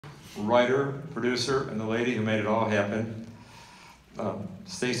writer, producer, and the lady who made it all happen,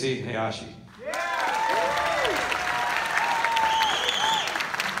 Stacy Hayashi.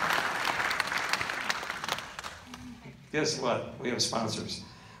 Guess what? We have sponsors.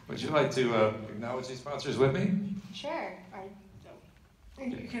 Would you like to acknowledge these sponsors with me? Sure.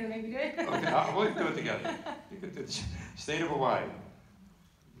 You're gonna make me do it? Okay, we'll do it together. You can do the State of Hawaii.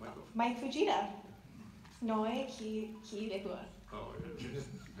 Mike Fujita. Noi ki lehua.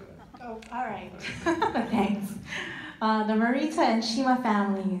 Oh, all right. Thanks. The Marita and Shima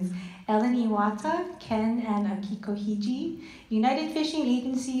families, Ellen Iwata, Ken and Akiko Hiji, United Fishing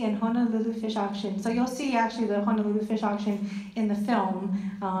Agency, and Honolulu Fish Auction. So you'll see actually the Honolulu Fish Auction in the film.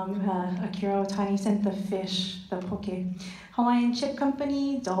 Akira Otani sent the fish, the poke. Hawaiian Chip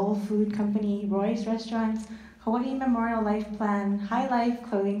Company, Dole Food Company, Roy's Restaurants, Hawaii Memorial Life Plan, High Life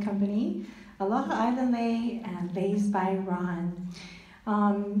Clothing Company, Aloha Island Lay, and Lays by Ron.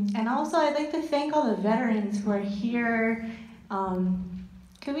 And also I'd like to thank all the veterans who are here.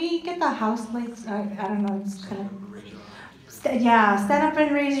 Could we get the house lights? I don't know, it's kind of, stand up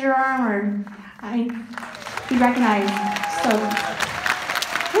and raise your arm, or be recognized. So,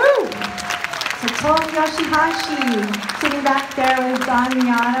 woo! So Tom Yoshihashi, sitting back there with Don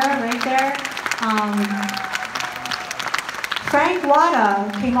Miata, right there. Frank Wada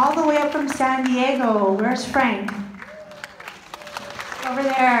came all the way up from San Diego. Where's Frank? Over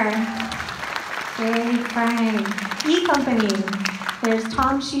there. Hey, Frank. E Company. There's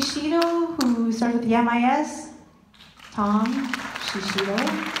Tom Shishido, who started with the MIS. Tom Shishido.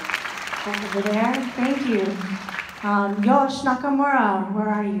 Over there. Thank you. Yosh Nakamura, where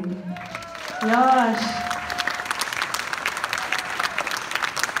are you? Yosh.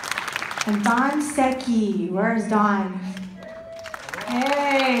 And Don Seki. Where's Don?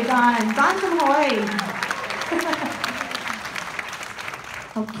 Hey, Don. Don from Hawaii.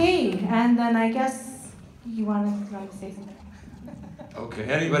 Okay, and then I guess you want to say something. Okay,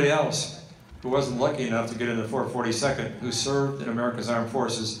 anybody else who wasn't lucky enough to get in the 442nd, who served in America's Armed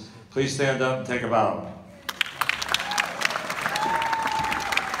Forces, please stand up and take a bow.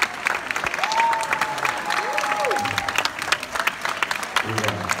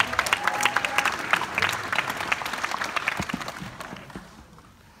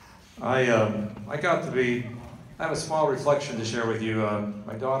 I have a small reflection to share with you.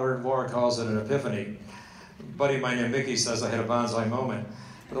 My daughter Laura calls it an epiphany. A buddy of mine named Mickey says I had a bonsai moment.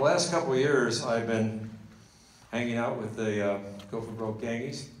 For the last couple of years, I've been hanging out with the Go for Broke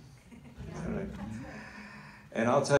gangies. And I'll tell you,